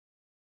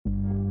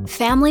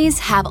Families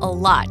have a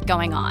lot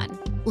going on.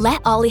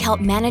 Let Ollie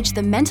help manage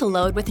the mental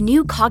load with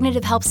new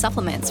cognitive help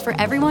supplements for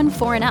everyone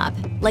 4 and up,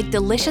 like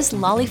delicious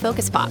Lolly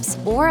Focus Pops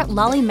or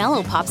Lolly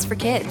Mellow Pops for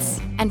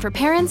kids. And for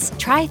parents,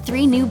 try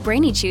 3 new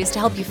Brainy Chews to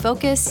help you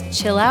focus,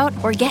 chill out,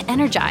 or get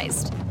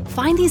energized.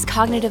 Find these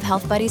cognitive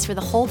health buddies for the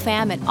whole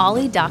fam at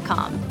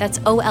ollie.com. That's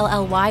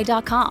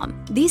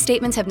OLLY.com. These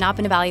statements have not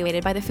been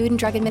evaluated by the Food and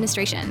Drug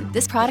Administration.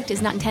 This product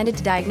is not intended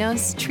to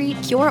diagnose, treat,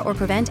 cure, or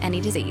prevent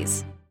any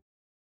disease.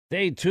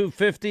 Day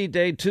 250,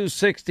 day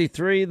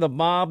 263, the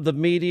mob, the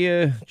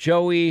media,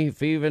 Joey, if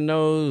he even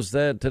knows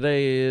that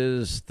today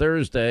is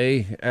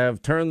Thursday,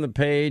 have turned the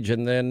page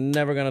and they're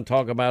never going to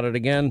talk about it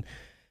again.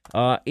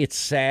 It's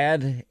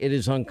sad. It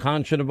is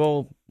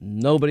unconscionable.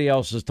 Nobody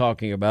else is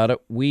talking about it.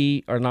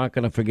 We are not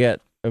going to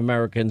forget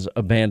Americans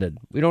abandoned.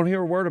 We don't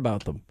hear a word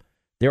about them.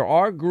 There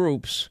are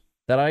groups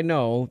that I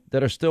know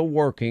that are still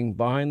working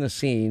behind the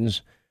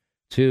scenes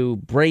to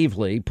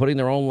bravely, putting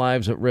their own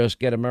lives at risk,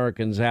 get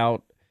Americans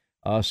out.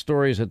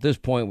 Stories at this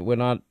point we're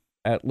not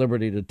at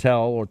liberty to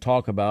tell or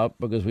talk about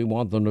because we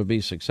want them to be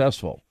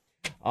successful.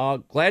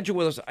 Glad you're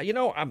with us. You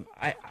know,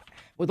 I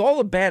with all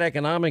the bad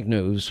economic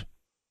news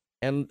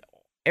and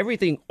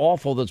everything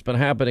awful that's been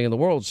happening in the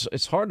world,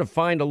 it's hard to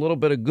find a little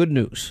bit of good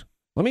news.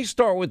 Let me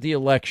start with the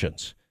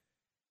elections.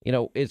 You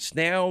know, it's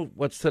now,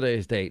 what's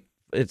today's date?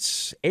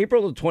 It's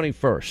April the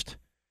 21st.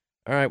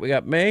 All right, we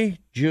got May,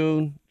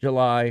 June,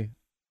 July,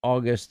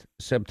 August,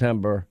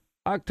 September,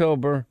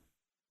 October,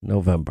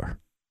 November.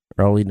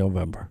 Early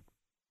November.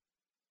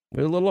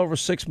 We're a little over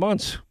 6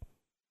 months,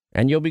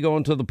 and you'll be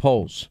going to the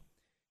polls.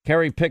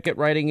 Kerry Pickett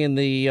writing in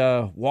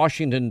the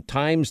Washington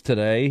Times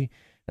today.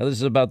 Now, this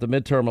is about the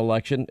midterm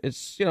election.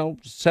 It's,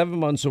 7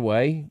 months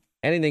away.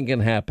 Anything can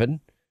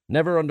happen.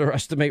 Never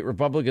underestimate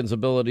Republicans'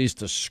 abilities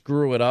to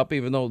screw it up,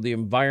 even though the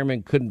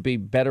environment couldn't be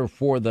better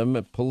for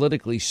them,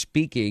 politically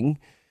speaking.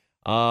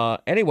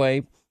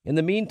 Anyway, in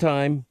the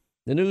meantime,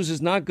 the news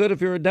is not good if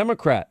you're a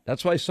Democrat.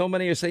 That's why so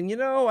many are saying,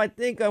 I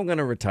think I'm going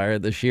to retire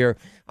this year.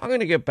 I'm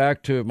going to get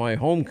back to my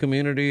home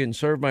community and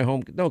serve my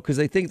home. No, because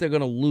they think they're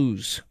going to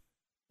lose.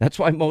 That's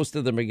why most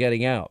of them are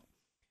getting out.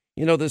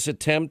 This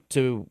attempt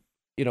to,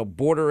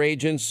 border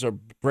agents are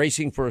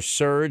bracing for a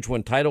surge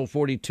when Title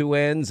 42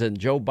 ends and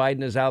Joe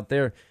Biden is out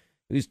there.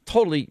 He's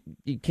totally,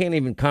 you can't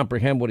even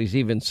comprehend what he's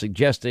even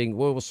suggesting.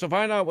 Well, we'll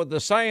find out what the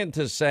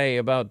scientists say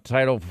about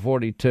Title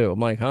 42. I'm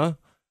like, huh?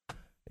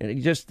 And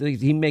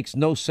he makes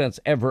no sense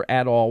ever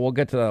at all. We'll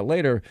get to that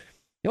later.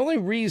 The only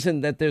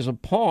reason that there's a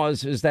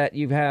pause is that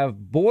you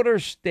have border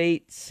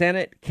state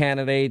Senate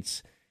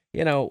candidates,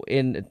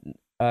 in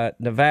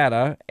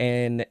Nevada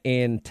and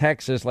in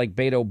Texas, like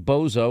Beto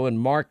Bozo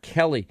and Mark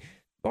Kelly.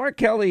 Mark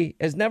Kelly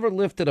has never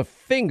lifted a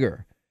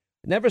finger,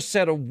 never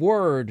said a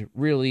word,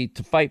 really,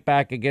 to fight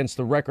back against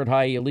the record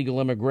high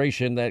illegal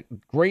immigration that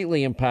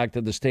greatly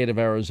impacted the state of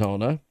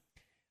Arizona.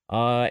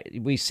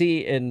 We see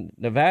in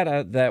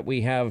Nevada that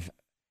we have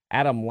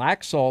Adam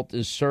Laxalt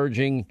is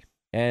surging,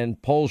 and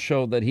polls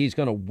show that he's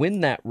going to win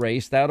that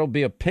race. That'll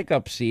be a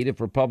pickup seat if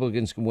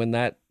Republicans can win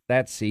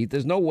that seat.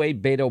 There's no way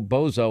Beto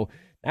Bozo.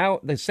 Now,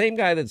 the same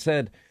guy that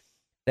said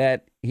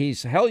that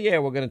he's, hell yeah,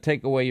 we're going to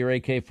take away your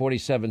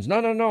AK-47s.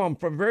 No,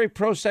 I'm very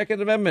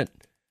pro-Second Amendment.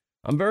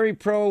 I'm very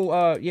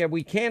pro,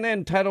 we can't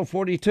end Title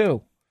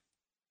 42.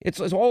 It's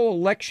all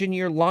election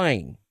year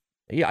lying.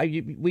 Yeah,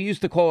 we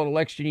used to call it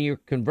election year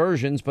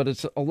conversions, but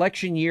it's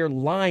election year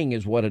lying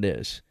is what it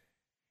is.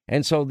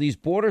 And so these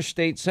border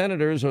state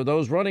senators or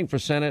those running for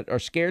Senate are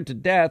scared to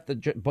death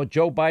but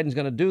Joe Biden's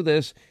going to do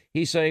this.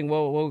 He's saying,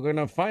 well, we're going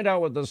to find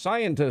out what the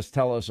scientists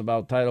tell us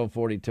about Title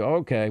 42.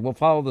 Okay, we'll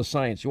follow the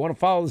science. You want to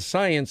follow the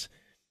science?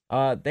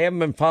 They haven't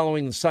been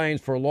following the science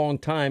for a long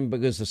time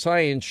because the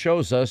science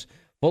shows us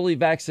fully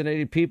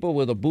vaccinated people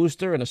with a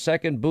booster and a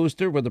second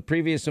booster with a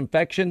previous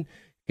infection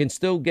can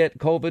still get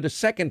COVID a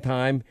second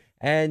time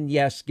and,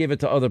 yes, give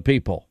it to other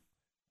people.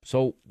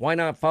 So why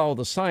not follow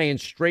the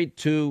science straight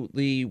to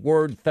the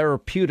word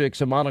therapeutics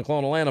and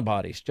monoclonal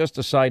antibodies? Just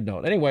a side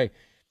note. Anyway,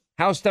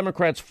 House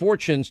Democrats'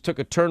 fortunes took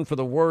a turn for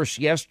the worse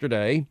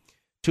yesterday.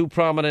 2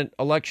 prominent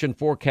election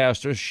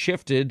forecasters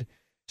shifted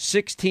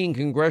 16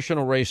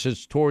 congressional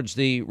races towards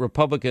the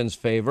Republicans'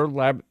 favor.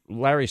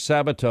 Larry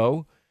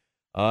Sabato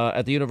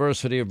at the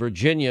University of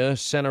Virginia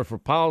Center for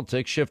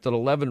Politics shifted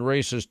 11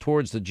 races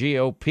towards the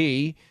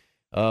GOP.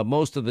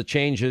 Most of the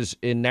changes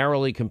in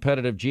narrowly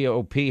competitive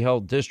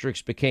GOP-held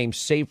districts became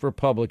safe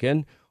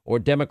Republican, or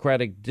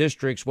Democratic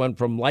districts went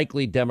from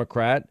likely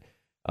Democrat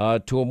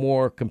to a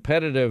more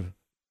competitive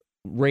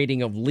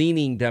rating of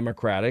leaning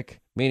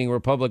Democratic, meaning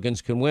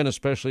Republicans can win,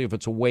 especially if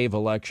it's a wave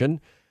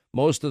election.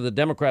 Most of the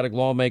Democratic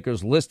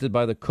lawmakers listed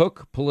by the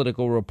Cook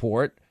Political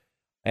Report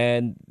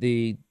and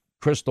the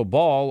Crystal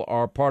Ball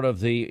are part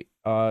of the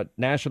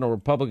National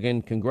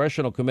Republican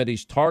Congressional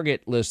Committee's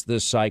target list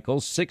this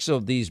cycle. 6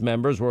 of these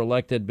members were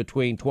elected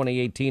between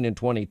 2018 and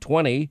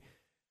 2020.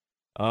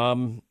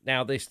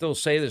 Now, they still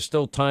say there's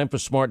still time for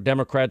smart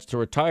Democrats to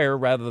retire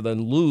rather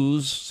than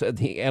lose, said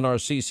the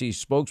NRCC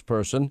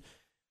spokesperson.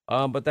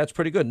 But that's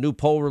pretty good. New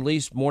poll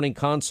released, Morning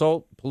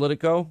Consult,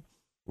 Politico.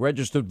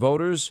 Registered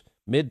voters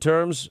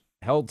Midterms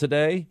held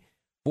today.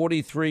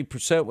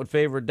 43% would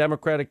favor a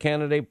Democratic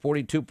candidate,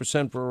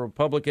 42% for a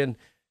Republican,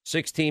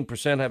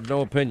 16% have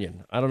no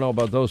opinion. I don't know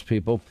about those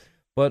people.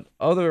 But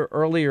other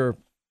earlier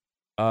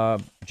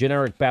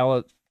generic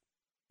ballot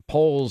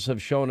polls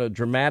have shown a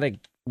dramatic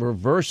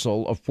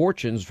reversal of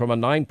fortunes from a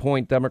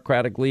 9-point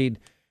Democratic lead,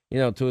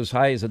 to as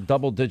high as a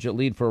double-digit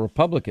lead for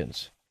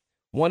Republicans.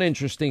 One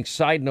interesting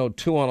side note,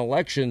 too, on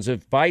elections,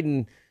 if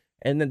Biden,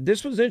 and then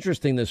this was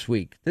interesting this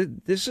week,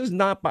 this is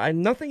not by,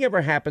 nothing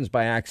ever happens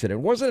by accident.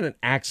 It wasn't an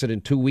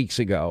accident 2 weeks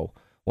ago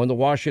when the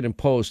Washington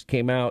Post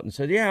came out and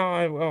said,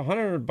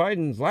 Hunter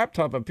Biden's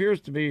laptop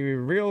appears to be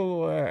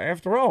real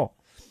after all.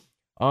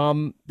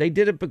 They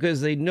did it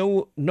because they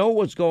know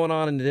what's going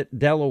on in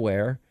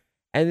Delaware,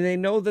 and they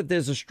know that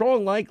there's a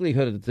strong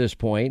likelihood at this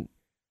point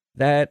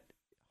that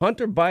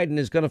Hunter Biden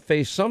is going to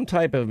face some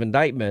type of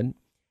indictment,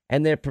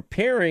 and they're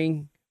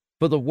preparing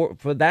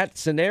for that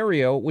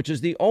scenario, which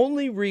is the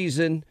only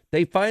reason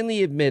they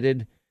finally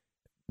admitted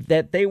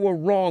that they were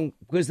wrong,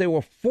 because they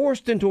were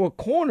forced into a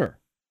corner.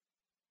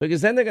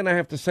 Because then they're going to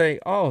have to say,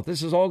 oh,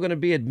 this is all going to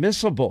be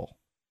admissible.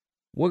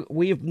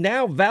 We've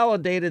now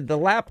validated the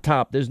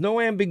laptop. There's no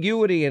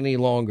ambiguity any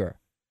longer.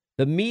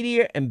 The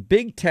media and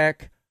big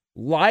tech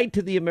lied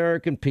to the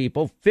American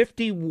people.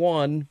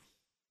 51,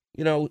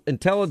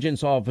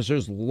 intelligence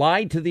officers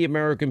lied to the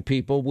American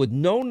people with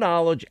no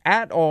knowledge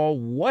at all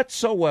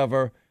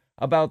whatsoever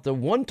about the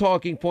one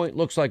talking point.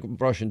 Looks like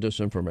Russian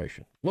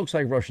disinformation. Looks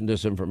like Russian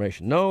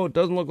disinformation. No, it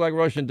doesn't look like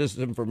Russian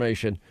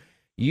disinformation.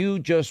 You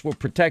just were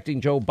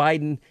protecting Joe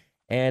Biden.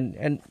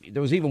 And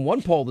there was even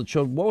one poll that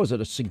showed,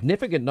 a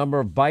significant number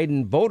of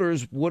Biden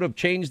voters would have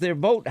changed their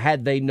vote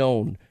had they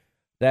known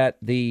that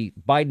the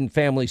Biden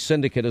family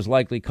syndicate is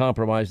likely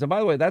compromised. And by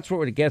the way, that's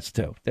where it gets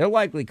to. They're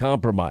likely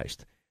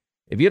compromised.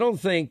 If you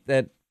don't think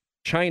that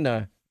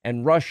China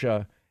and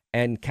Russia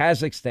and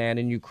Kazakhstan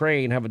and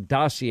Ukraine have a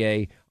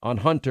dossier on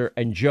Hunter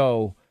and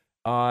Joe,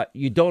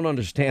 you don't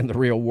understand the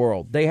real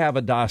world. They have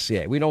a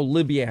dossier. We know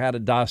Libya had a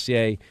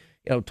dossier,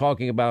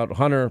 talking about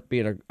Hunter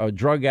being a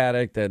drug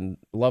addict and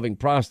loving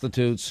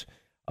prostitutes.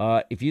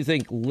 If you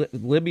think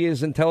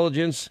Libya's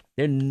intelligence,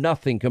 they're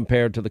nothing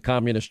compared to the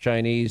communist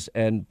Chinese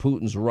and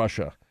Putin's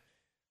Russia.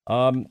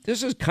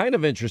 This is kind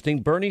of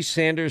interesting. Bernie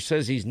Sanders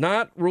says he's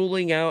not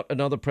ruling out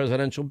another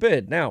presidential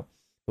bid. Now,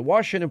 the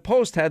Washington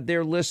Post had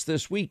their list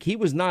this week. He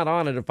was not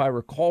on it, if I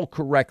recall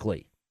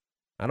correctly.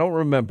 I don't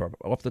remember.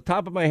 Off the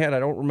top of my head, I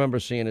don't remember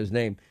seeing his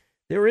name.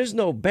 There is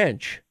no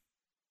bench.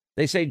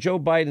 They say Joe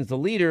Biden's the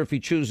leader if he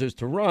chooses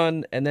to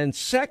run. And then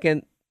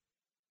second,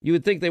 you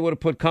would think they would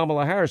have put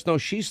Kamala Harris. No,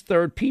 she's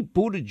third. Pete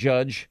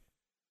Buttigieg,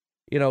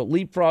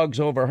 leapfrogs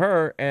over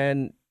her,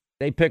 and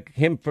they pick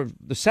him for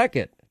the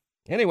second.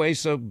 Anyway,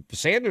 so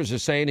Sanders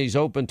is saying he's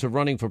open to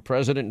running for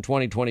president in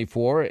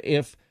 2024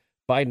 if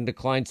Biden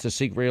declines to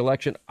seek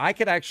re-election. I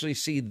could actually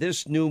see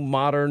this new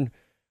modern,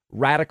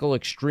 radical,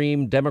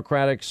 extreme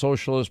Democratic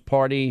Socialist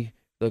Party,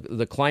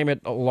 the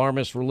climate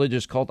alarmist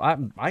religious cult.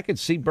 I could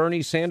see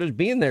Bernie Sanders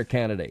being their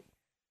candidate.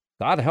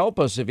 God help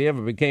us if he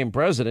ever became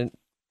president.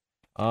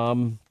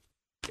 It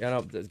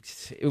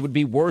would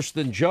be worse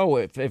than Joe,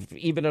 if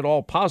even at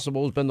all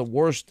possible. Has been the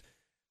worst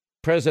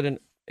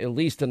president, at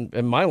least in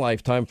my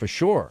lifetime, for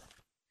sure.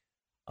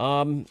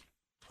 The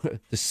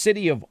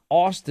city of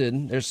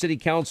Austin, their city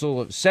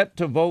council, set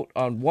to vote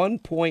on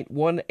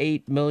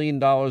 $1.18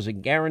 million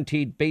in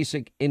guaranteed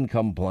basic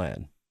income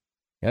plan.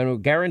 And will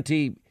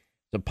guarantee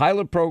the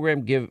pilot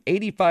program give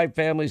 85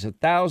 families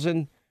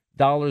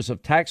 $1,000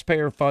 of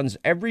taxpayer funds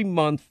every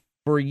month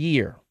for a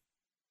year.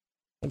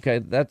 Okay,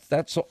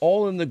 that's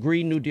all in the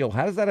Green New Deal.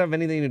 How does that have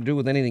anything to do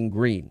with anything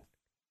green?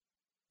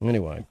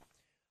 Anyway,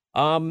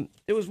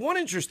 there was one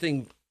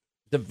interesting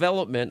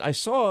development.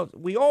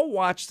 We all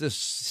watched this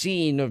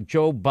scene of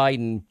Joe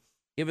Biden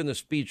giving the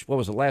speech. What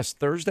was it, last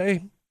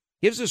Thursday?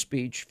 Gives a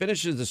speech,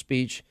 finishes the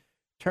speech,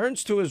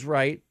 turns to his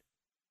right,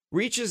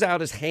 reaches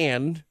out his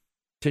hand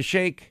to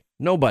shake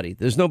nobody.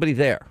 There's nobody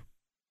there.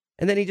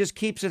 And then he just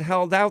keeps it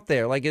held out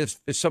there. Like if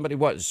somebody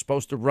was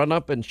supposed to run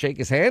up and shake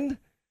his hand.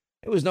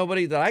 It was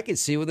nobody that I could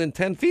see within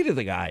 10 feet of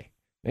the guy,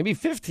 maybe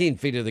 15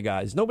 feet of the guy.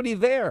 There's nobody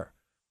there.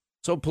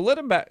 So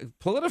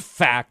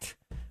PolitiFact,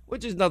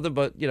 which is nothing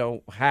but,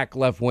 hack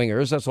left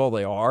wingers. That's all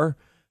they are.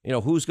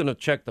 Who's going to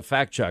check the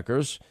fact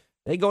checkers?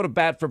 They go to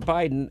bat for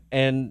Biden.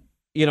 And,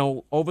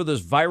 over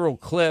this viral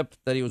clip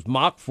that he was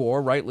mocked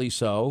for, rightly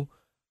so,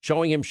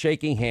 showing him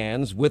shaking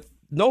hands with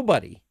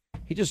nobody.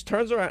 He just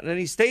turns around and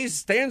he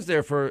stands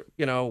there for,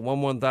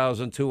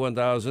 1,000,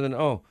 1,000.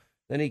 And,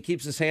 then he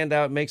keeps his hand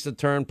out, makes the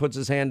turn, puts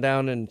his hand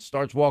down, and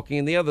starts walking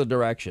in the other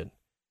direction.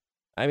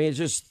 I mean,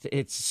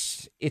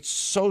 it's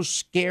so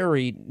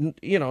scary.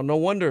 No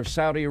wonder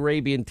Saudi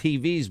Arabian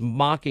TV's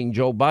mocking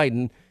Joe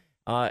Biden,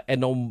 and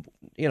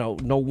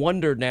no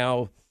wonder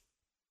now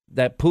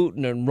that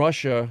Putin and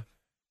Russia,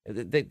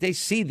 they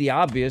see the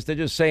obvious. They're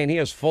just saying he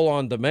has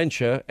full-on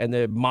dementia, and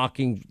they're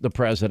mocking the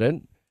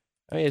president.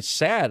 I mean, it's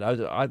sad.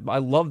 I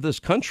love this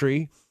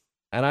country.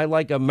 And I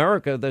like an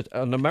America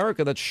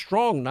that's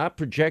strong, not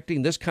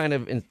projecting this kind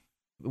of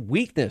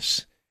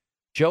weakness.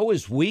 Joe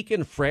is weak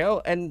and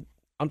frail, and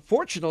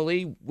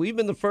unfortunately, we've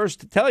been the first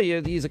to tell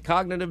you he's a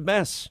cognitive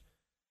mess.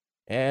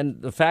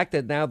 And the fact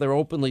that now they're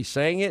openly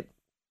saying it,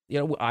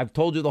 I've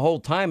told you the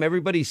whole time,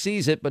 everybody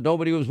sees it, but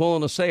nobody was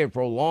willing to say it for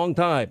a long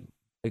time,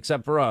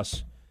 except for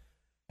us.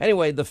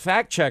 Anyway, the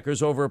fact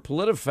checkers over at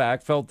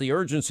PolitiFact felt the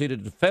urgency to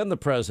defend the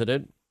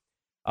president.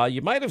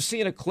 You might have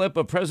seen a clip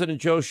of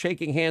President Joe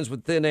shaking hands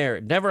with thin air.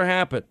 It never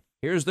happened.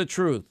 Here's the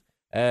truth,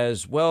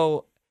 as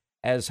well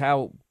as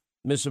how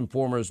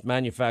misinformers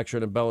manufacture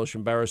and embellish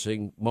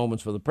embarrassing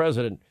moments for the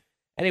president.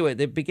 Anyway,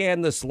 they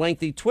began this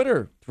lengthy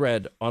Twitter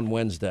thread on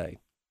Wednesday.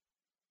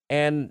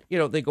 And,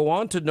 they go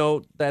on to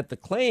note that the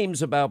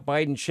claims about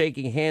Biden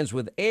shaking hands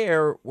with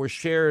air were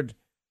shared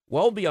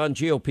well beyond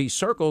GOP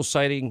circles,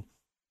 citing,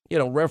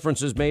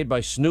 references made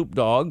by Snoop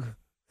Dogg.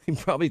 He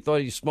probably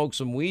thought he smoked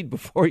some weed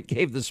before he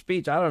gave the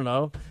speech. I don't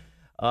know.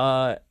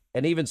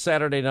 And even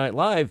Saturday Night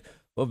Live.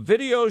 But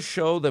videos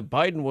show that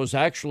Biden was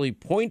actually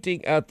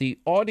pointing at the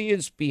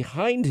audience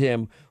behind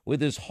him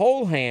with his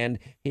whole hand.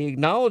 He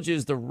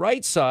acknowledges the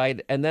right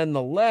side and then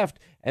the left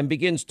and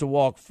begins to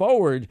walk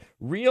forward.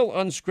 Real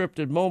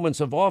unscripted moments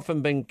have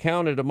often been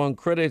counted among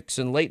critics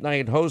and late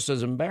night hosts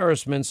as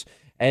embarrassments,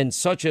 and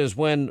such as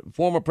when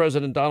former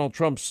President Donald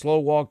Trump slow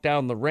walked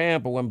down the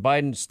ramp, or when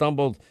Biden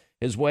stumbled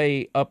his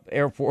way up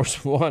Air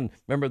Force One.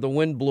 Remember, the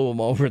wind blew him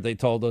over, they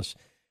told us.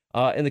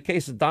 In the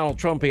case of Donald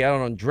Trump, he had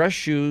on dress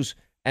shoes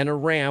and a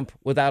ramp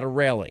without a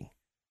railing.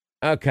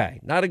 Okay,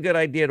 not a good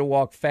idea to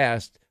walk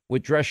fast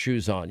with dress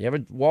shoes on. You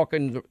ever walk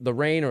in the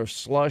rain or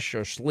slush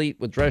or sleet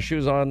with dress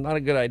shoes on? Not a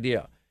good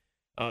idea.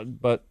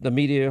 But the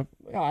media,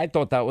 I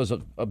thought that was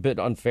a bit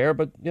unfair.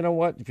 But you know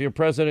what? If you're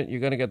president, you're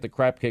going to get the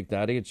crap kicked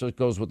out of you. It just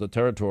goes with the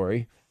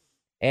territory.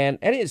 And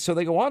so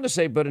they go on to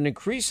say, but an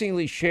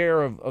increasingly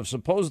share of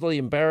supposedly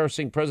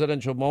embarrassing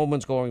presidential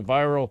moments going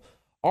viral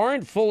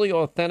aren't fully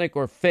authentic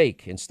or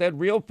fake. Instead,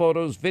 real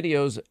photos,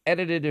 videos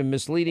edited in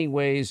misleading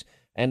ways,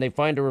 and they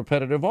find a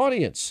repetitive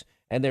audience.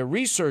 And their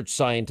research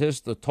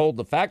scientists told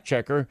the fact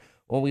checker,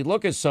 when we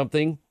look at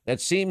something that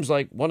seems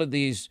like one of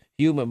these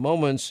human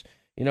moments,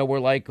 we're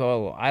like,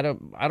 oh, I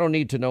don't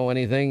need to know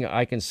anything.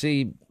 I can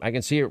see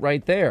it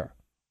right there.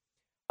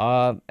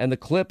 And the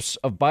clips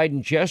of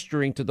Biden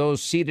gesturing to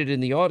those seated in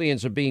the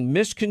audience are being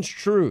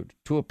misconstrued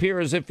to appear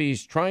as if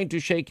he's trying to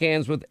shake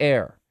hands with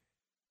air.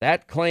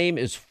 That claim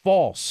is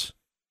false.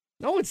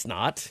 No, it's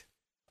not.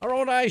 Our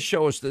own eyes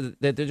show us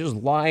that they're just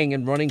lying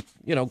and running,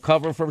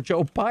 cover for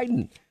Joe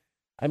Biden.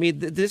 I mean,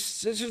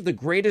 this is the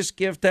greatest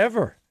gift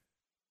ever.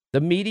 The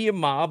media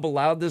mob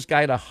allowed this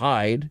guy to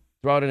hide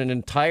throughout an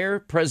entire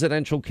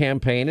presidential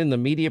campaign in the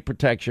media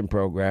protection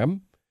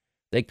program.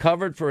 They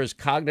covered for his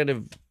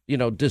cognitive,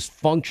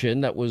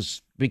 dysfunction that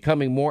was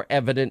becoming more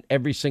evident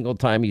every single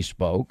time he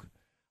spoke.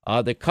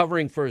 They're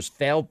covering for his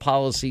failed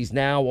policies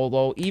now,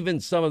 although even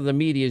some of the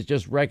media is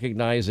just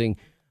recognizing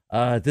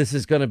this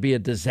is going to be a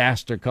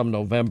disaster come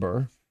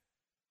November.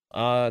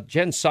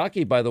 Jen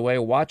Psaki, by the way,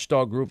 a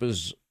watchdog group,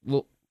 is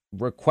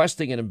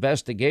requesting an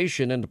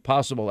investigation into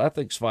possible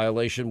ethics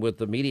violation with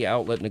the media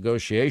outlet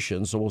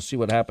negotiations. So we'll see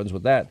what happens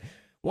with that.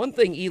 One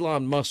thing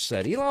Elon Musk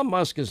said. Elon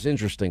Musk is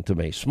interesting to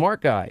me.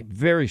 Smart guy,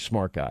 very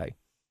smart guy.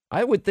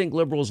 I would think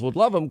liberals would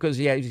love him because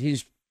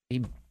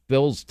he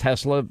builds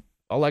Tesla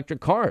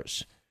electric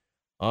cars.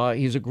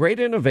 He's a great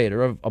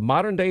innovator, a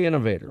modern day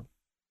innovator.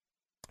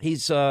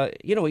 He's,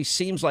 he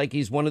seems like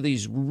he's one of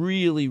these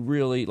really,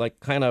 really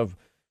like kind of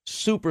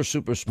super,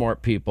 super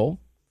smart people.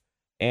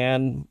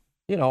 And,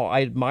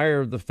 I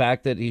admire the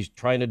fact that he's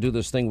trying to do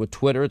this thing with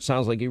Twitter. It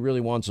sounds like he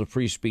really wants a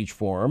free speech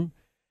forum.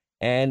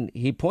 And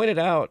he pointed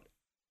out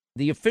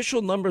the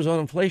official numbers on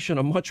inflation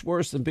are much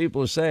worse than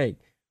people are saying.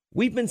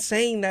 We've been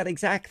saying that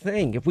exact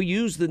thing. If we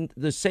use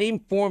the same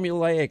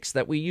formulaics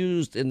that we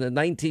used in the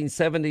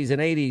 1970s and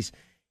 80s,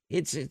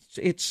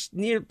 it's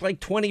near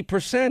like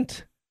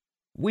 20%.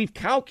 We've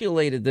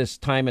calculated this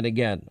time and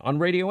again on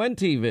radio and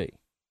TV.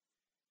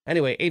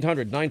 Anyway,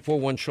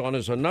 800-941-SEAN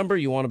is our number.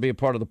 You want to be a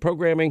part of the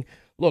programming.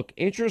 Look,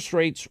 interest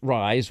rates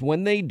rise.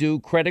 When they do,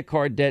 credit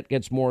card debt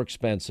gets more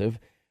expensive.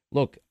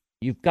 Look,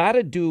 you've got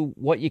to do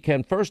what you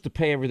can first to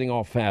pay everything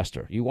off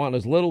faster. You want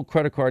as little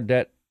credit card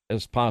debt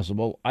as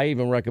possible. I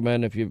even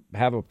recommend, if you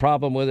have a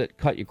problem with it,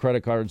 cut your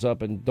credit cards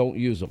up and don't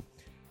use them.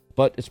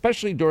 But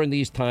especially during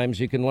these times,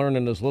 you can learn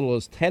in as little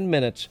as 10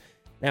 minutes.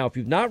 Now, if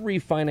you've not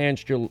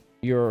refinanced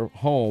your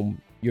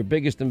home, your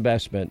biggest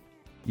investment,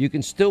 you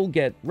can still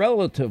get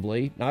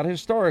relatively, not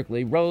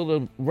historically,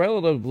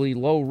 relatively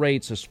low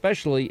rates,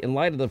 especially in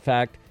light of the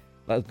fact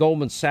that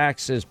Goldman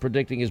Sachs is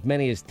predicting as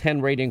many as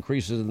 10 rate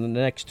increases in the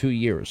next 2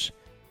 years.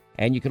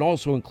 And you can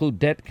also include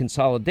debt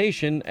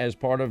consolidation as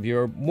part of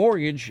your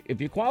mortgage if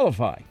you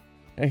qualify.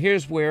 Now,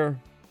 here's where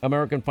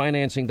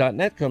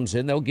AmericanFinancing.net comes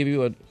in. They'll give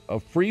you a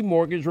free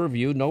mortgage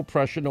review, no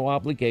pressure, no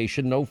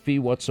obligation, no fee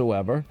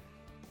whatsoever.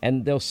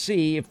 And they'll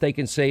see if they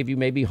can save you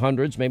maybe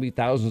hundreds, maybe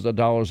thousands of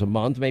dollars a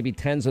month, maybe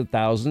tens of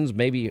thousands,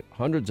 maybe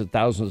hundreds of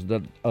thousands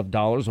of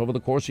dollars over the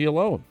course of your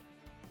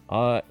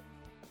loan.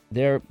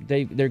 They're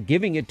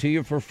giving it to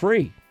you for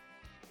free.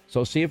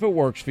 So see if it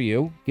works for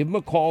you. Give them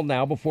a call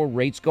now before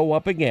rates go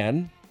up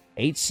again.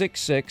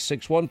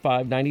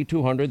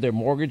 866-615-9200. Their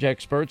mortgage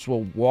experts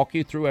will walk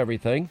you through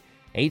everything.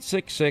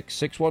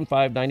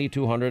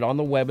 866-615-9200. On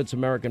the web, it's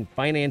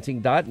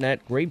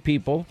AmericanFinancing.net. Great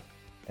people.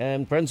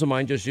 And friends of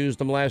mine just used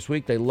them last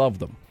week. They love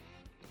them.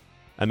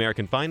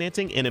 American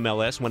Financing,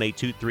 NMLS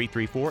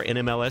 182334,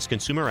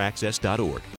 NMLSConsumerAccess.org.